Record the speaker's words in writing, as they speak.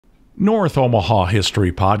North Omaha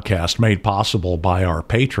History Podcast made possible by our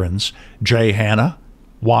patrons Jay Hanna,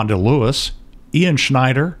 Wanda Lewis, Ian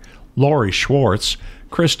Schneider, Lori Schwartz,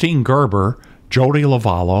 Christine Gerber, Jody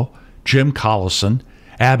Lavallo, Jim Collison,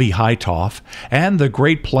 Abby Hightoff, and the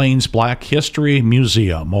Great Plains Black History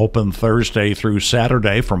Museum, open Thursday through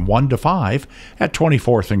Saturday from 1 to 5 at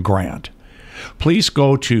 24th and Grant. Please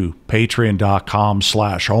go to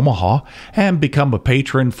patreon.com/Omaha and become a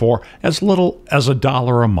patron for as little as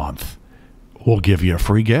 $1 a month. We'll give you a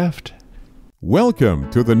free gift.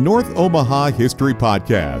 Welcome to the North Omaha History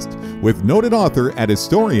Podcast with noted author and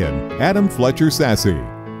historian Adam Fletcher Sassy.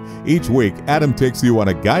 Each week, Adam takes you on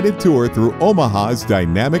a guided tour through Omaha's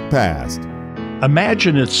dynamic past.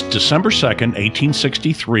 Imagine it's December 2nd,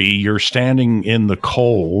 1863. You're standing in the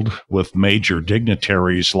cold with major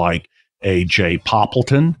dignitaries like A.J.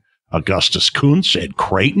 Poppleton, Augustus Kountze at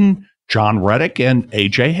Creighton, John Redick, and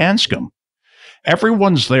A.J. Hanscom.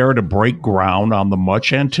 Everyone's there to break ground on the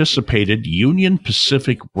much-anticipated Union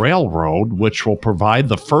Pacific Railroad, which will provide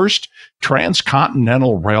the first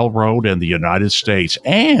transcontinental railroad in the United States.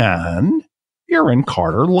 And you're in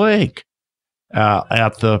Carter Lake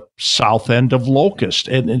at the south end of Locust.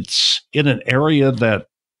 And it's in an area that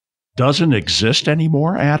doesn't exist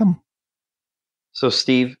anymore, Adam? So,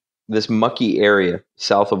 Steve, this mucky area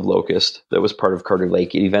south of Locust that was part of Carter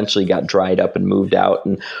Lake, it eventually got dried up and moved out,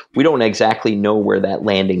 and we don't exactly know where that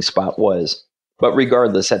landing spot was. But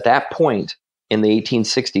regardless, at that point in the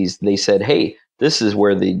 1860s, they said, hey, this is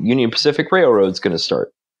where the Union Pacific Railroad is going to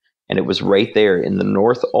start. And it was right there in the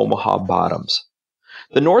North Omaha Bottoms.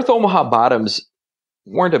 The North Omaha Bottoms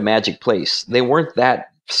weren't a magic place. They weren't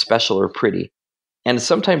that special or pretty. And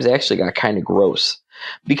sometimes they actually got kind of gross,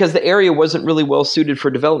 because the area wasn't really well suited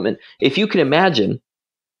for development. If you can imagine,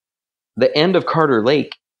 the end of Carter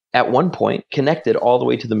Lake at one point connected all the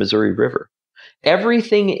way to the Missouri River.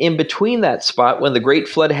 Everything in between that spot, when the Great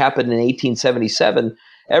Flood happened in 1877,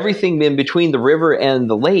 everything in between the river and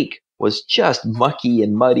the lake was just mucky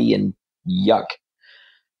and muddy and yuck.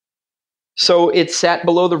 So it sat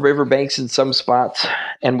below the riverbanks in some spots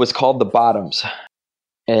and was called the Bottoms,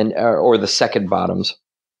 or the Second Bottoms.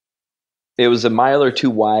 It was a mile or two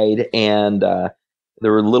wide, and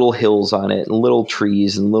there were little hills on it, and little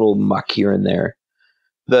trees, and little muck here and there.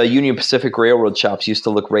 The Union Pacific Railroad shops used to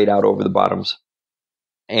look right out over the Bottoms,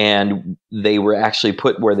 and they were actually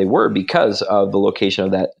put where they were because of the location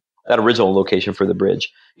of that original location for the bridge.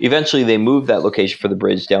 Eventually, they moved that location for the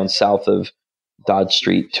bridge down south of Dodge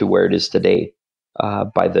Street to where it is today,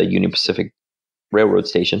 by the Union Pacific Railroad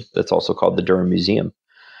Station. That's also called the Durham Museum.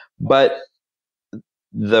 But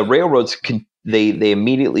the railroads, they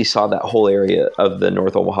immediately saw that whole area of the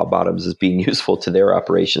North Omaha Bottoms as being useful to their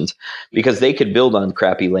operations, because they could build on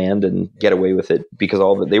crappy land and get away with it, because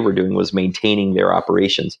all that they were doing was maintaining their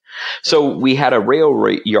operations. So we had a rail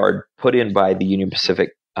yard put in by the Union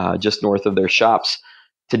Pacific just north of their shops.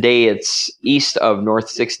 Today it's east of North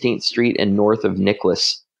 16th Street and north of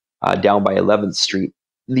Nicholas, down by 11th Street.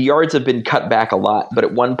 The yards have been cut back a lot, but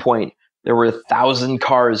at one point there were 1,000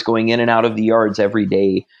 cars going in and out of the yards every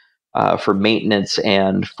day for maintenance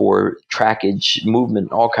and for trackage,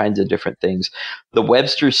 movement, all kinds of different things. The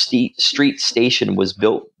Webster Street Station was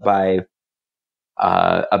built by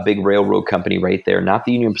a big railroad company right there, not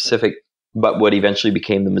the Union Pacific, but what eventually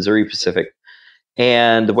became the Missouri Pacific.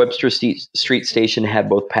 And the Webster Street Station had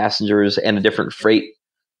both passengers and a different freight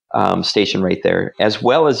station right there, as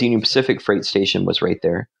well as Union Pacific Freight Station was right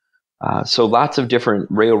there. So lots of different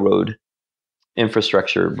railroad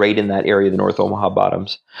infrastructure right in that area, the North Omaha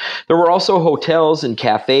Bottoms. There were also hotels and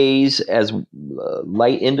cafes, as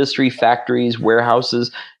light industry, factories,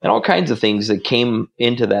 warehouses, and all kinds of things that came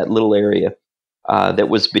into that little area that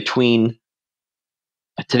was between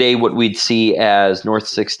today what we'd see as North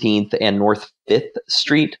 16th and North 5th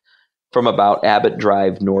Street, from about Abbott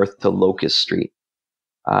Drive north to Locust Street.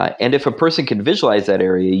 And if a person can visualize that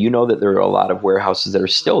area, you know that there are a lot of warehouses that are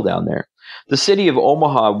still down there. The city of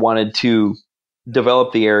Omaha wanted to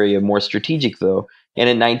develop the area more strategic, though, and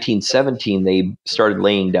in 1917 they started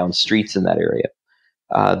laying down streets in that area.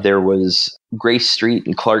 There was Grace Street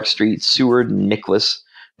and Clark Street, Seward and Nicholas.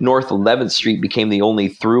 North 11th Street became the only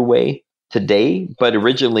throughway today, but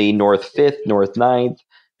originally North 5th, North 9th,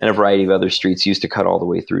 and a variety of other streets used to cut all the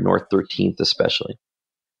way through, North 13th especially.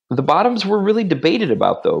 The Bottoms were really debated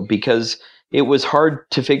about, though, because it was hard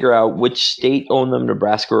to figure out which state owned them,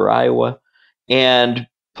 Nebraska or Iowa, and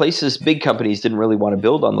big companies didn't really want to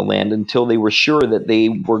build on the land until they were sure that they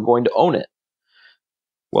were going to own it.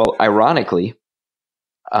 Well, ironically,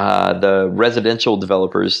 the residential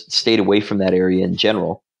developers stayed away from that area in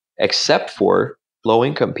general, except for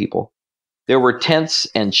low-income people. There were tents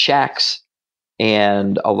and shacks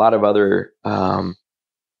and a lot of other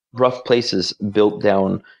rough places built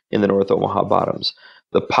down in the North Omaha bottoms.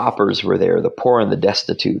 The paupers were there, the poor and the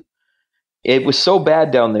destitute. It was so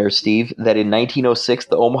bad down there, Steve, that in 1906,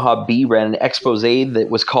 the Omaha Bee ran an expose that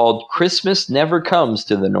was called "Christmas Never Comes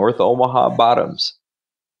to the North Omaha Bottoms."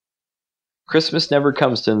 Christmas never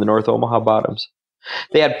comes to the North Omaha Bottoms.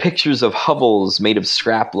 They had pictures of hovels made of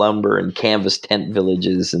scrap lumber and canvas tent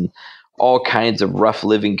villages and all kinds of rough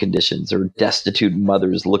living conditions, or destitute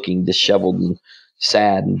mothers looking disheveled and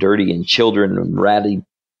sad and dirty, and children in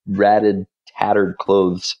ratted, tattered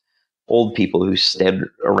clothes, old people who stood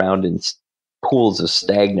around in pools of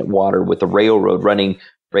stagnant water with the railroad running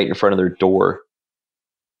right in front of their door.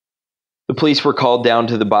 The police were called down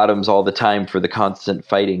to the bottoms all the time for the constant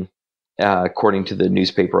fighting, according to the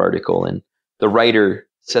newspaper article, and the writer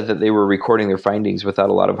said that they were recording their findings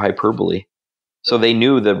without a lot of hyperbole. So they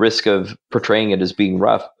knew the risk of portraying it as being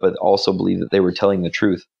rough, but also believed that they were telling the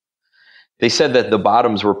truth. They said that the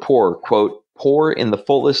bottoms were poor, quote, poor in the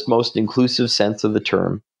fullest, most inclusive sense of the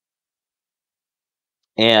term.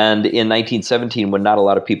 And in 1917, when not a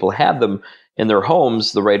lot of people had them in their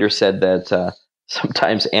homes, the writer said that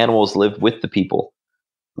sometimes animals lived with the people,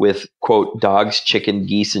 with, quote, dogs, chicken,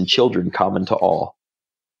 geese, and children common to all.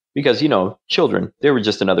 Because, children, they were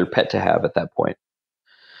just another pet to have at that point.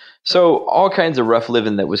 So all kinds of rough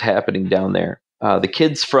living that was happening down there. The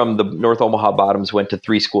kids from the North Omaha Bottoms went to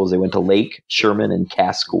 3 schools. They went to Lake, Sherman, and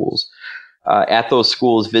Cass schools. At those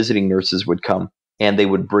schools, visiting nurses would come, and they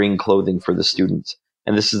would bring clothing for the students.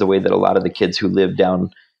 And this is the way that a lot of the kids who lived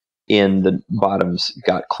down in the bottoms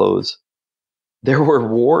got clothes. There were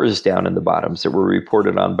wars down in the bottoms that were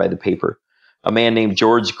reported on by the paper. A man named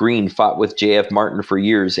George Green fought with J.F. Martin for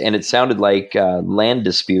years, and it sounded like a land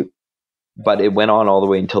dispute, but it went on all the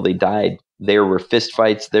way until they died. There were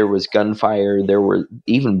fistfights, there was gunfire, there were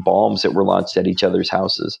even bombs that were launched at each other's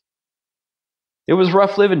houses. It was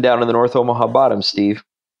rough living down in the North Omaha Bottoms, Steve.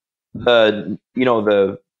 The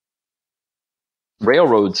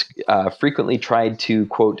railroads frequently tried to,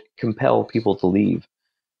 quote, compel people to leave,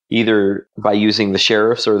 either by using the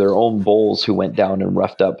sheriffs or their own bulls who went down and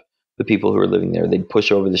roughed up the people who were living there. They'd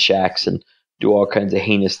push over the shacks and do all kinds of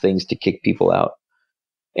heinous things to kick people out.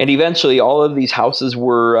 And eventually all of these houses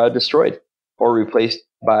were destroyed or replaced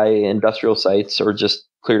by industrial sites or just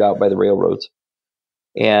cleared out by the railroads.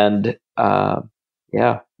 And the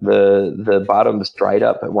bottoms dried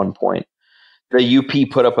up at one point. The UP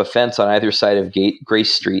put up a fence on either side of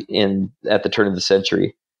Grace Street at the turn of the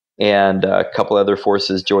century, and a couple other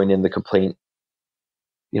forces joined in the complaint.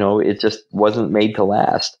 It just wasn't made to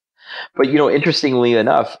last. But, interestingly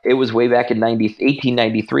enough, it was way back in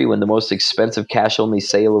 1893 when the most expensive cash-only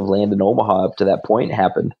sale of land in Omaha up to that point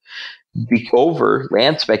happened over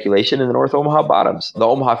land speculation in the North Omaha Bottoms. The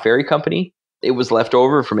Omaha Ferry Company, it was left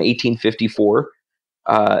over from 1854.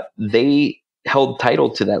 They held title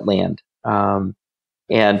to that land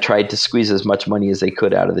and tried to squeeze as much money as they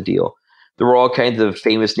could out of the deal. There were all kinds of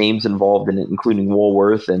famous names involved in it, including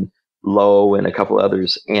Woolworth and Lowe and a couple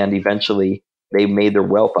others, and eventually they made their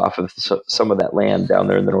wealth off of some of that land down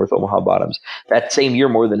there in the North Omaha Bottoms. That same year,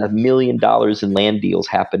 more than $1 million in land deals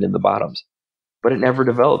happened in the bottoms, but it never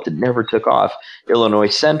developed. It never took off. Illinois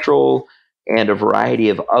Central and a variety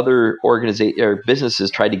of other businesses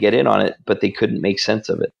tried to get in on it, but they couldn't make sense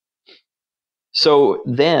of it. So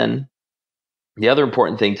then, the other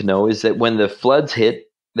important thing to know is that when the floods hit,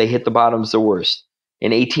 they hit the bottoms the worst.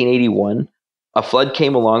 In 1881, a flood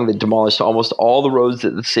came along that demolished almost all the roads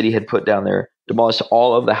that the city had put down there, demolished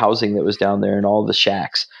all of the housing that was down there and all the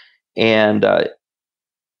shacks. And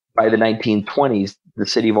by the 1920s, the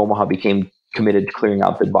city of Omaha became committed to clearing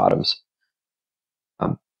out the bottoms.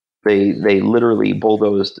 They literally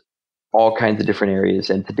bulldozed all kinds of different areas.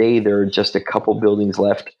 And today there are just a couple buildings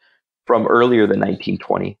left from earlier than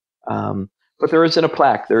 1920. But there isn't a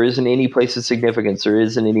plaque. There isn't any place of significance. There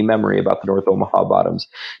isn't any memory about the North Omaha Bottoms.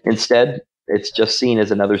 Instead, it's just seen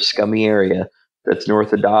as another scummy area that's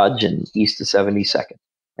north of Dodge and east of 72nd.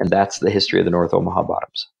 And that's the history of the North Omaha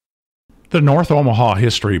Bottoms. The North Omaha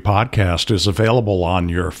History Podcast is available on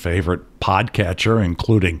your favorite podcatcher,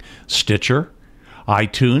 including Stitcher,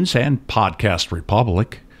 iTunes, and Podcast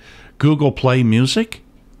Republic, Google Play Music,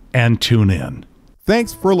 and TuneIn.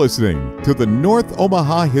 Thanks for listening to the North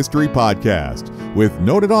Omaha History Podcast with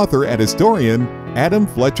noted author and historian Adam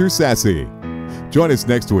Fletcher Sassy. Join us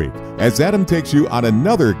next week as Adam takes you on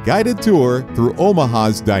another guided tour through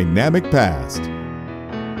Omaha's dynamic past.